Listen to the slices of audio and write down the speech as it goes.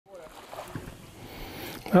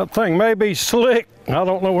That thing may be slick. I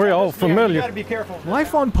don't know, we're all familiar. You gotta be careful.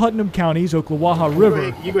 Life on Putnam County's Ocklawaha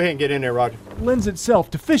River You go ahead and get in there, Roger. lends itself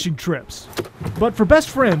to fishing trips. But for best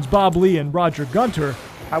friends Bob Lee and Roger Gunter,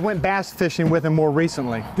 I went bass fishing with him more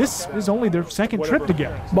recently. this is only their second trip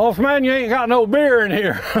together. Boss man, you ain't got no beer in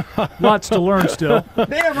here. Lots to learn still.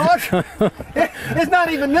 Damn, Roger! It's not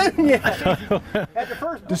even noon yet. At the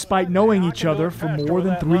first, Despite knowing each other for more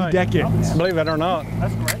than 3 decades. Believe it or not.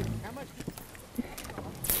 that's great.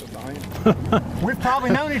 We've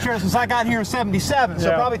probably known each other since I got here in '77, so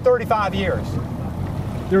Yeah. probably 35 years.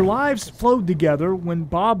 Their lives flowed together when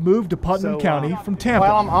Bob moved to Putnam County from Tampa.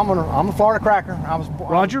 Well, I'm a Florida cracker.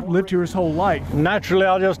 Roger lived here his whole life. Naturally,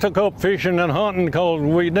 I just took up fishing and hunting because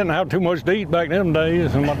we didn't have too much to eat back in them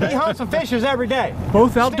days. And my He hunts and fishes every day.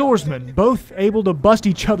 Both outdoorsmen, both able to bust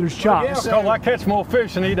each other's chops. Because I catch more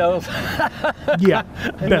fish than he does. Yeah,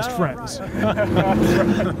 best friends.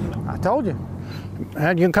 I told you.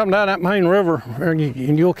 And you can come down that main river and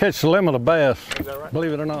you'll catch the limit of bass.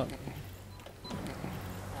 Believe it or not.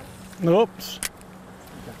 Oops.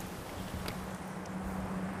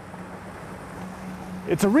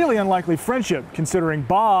 It's a really unlikely friendship, considering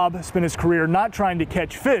Bob spent his career not trying to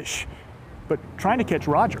catch fish, but trying to catch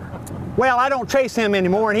Roger. Well, I don't chase him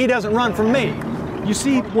anymore, and he doesn't run from me. You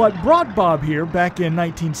see, what brought Bob here back in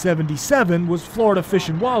 1977 was Florida Fish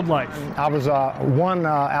and Wildlife. I was one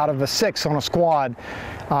out of the 6 on a squad.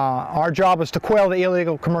 Our job was to quell the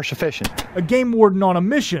illegal commercial fishing. A game warden on a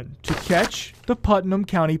mission to catch the Putnam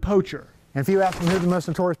County poacher. And if you ask them who the most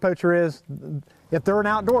notorious poacher is, if they're an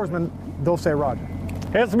outdoorsman, they'll say Roger.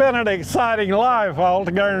 It's been an exciting life, I'll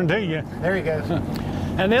guarantee you. There he goes.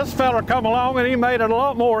 And this fella come along and he made it a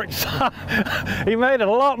lot more exciting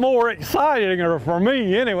for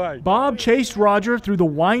me anyway. Bob chased Roger through the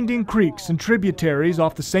winding creeks and tributaries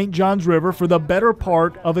off the St. Johns River for the better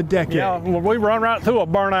part of a decade. Yeah, well, we run right through a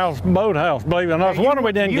burnt-out boathouse, believe it or not. It's wonder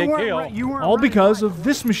we didn't get killed. All because of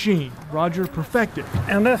this machine Roger perfected.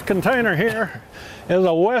 And this container here is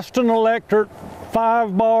a Western Electric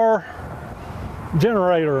 5-bar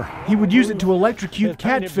generator. He would use it to electrocute It's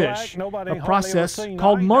painted catfish, black. Nobody a hardly process ever seen.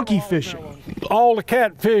 called I ain't monkey never fishing. All the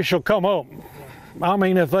catfish will come up. I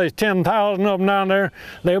mean, if there's 10,000 of them down there,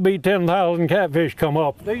 there'll be 10,000 catfish come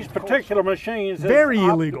up. These particular machines... Very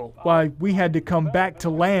illegal. Why, we had to come back to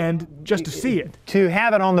land just to see it. To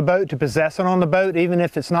have it on the boat, to possess it on the boat, even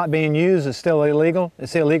if it's not being used, is still illegal.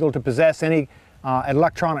 It's illegal to possess any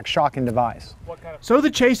electronic shocking device. So the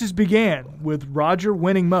chases began, with Roger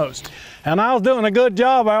winning most. And I was doing a good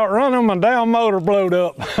job outrunning, my damn motor blowed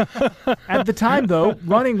up. At the time, though,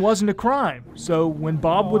 running wasn't a crime. So when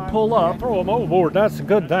Bob would pull up, Throw them overboard. That's a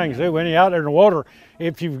good thing, see, when you're out there in the water.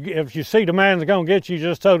 If you see the man's gonna get you,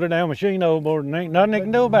 just throw the damn machine overboard and ain't nothing they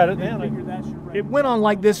can do about it then. it went on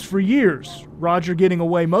like this for years. Roger getting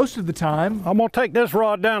away most of the time, I'm gonna take this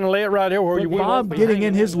rod down and lay it right here where you Bob will. getting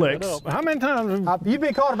in his licks. How many times? You've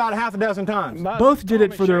been caught about half a dozen times. Both did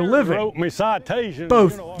it for their living. Wrote me citations.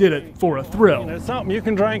 Both did it for a thrill. It's something you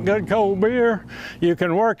can drink good cold beer, you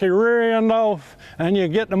can work your rear end off, and you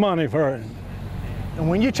get the money for it. And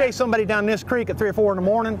when you chase somebody down this creek at 3 or 4 in the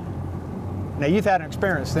morning, now you've had an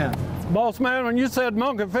experience then. Boss man, when you said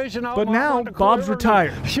monkey fishing, But now, Bob's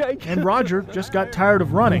retired, and Roger just got tired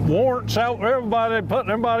of running. Warrants out for everybody,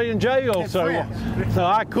 putting everybody in jail, so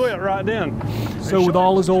I quit right then. So with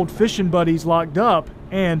all his old fishing buddies locked up,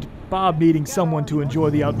 and Bob needing someone to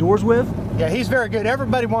enjoy the outdoors with, Yeah, he's very good.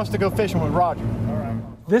 Everybody wants to go fishing with Roger.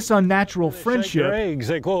 this unnatural Shake your friendship eggs,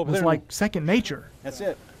 they go up was there. like second nature. That's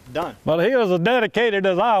it. Done. But he was as dedicated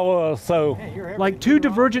as I was, so Like two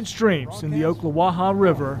divergent streams in the Ocklawaha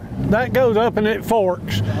River, that goes up and it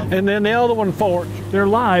forks, and then the other one forks. their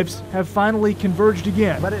lives have finally converged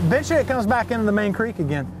again But eventually it comes back into the main creek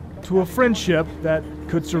again. to a friendship that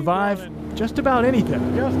could survive just about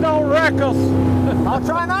anything. Just don't wreck us. I'll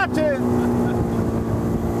try not to.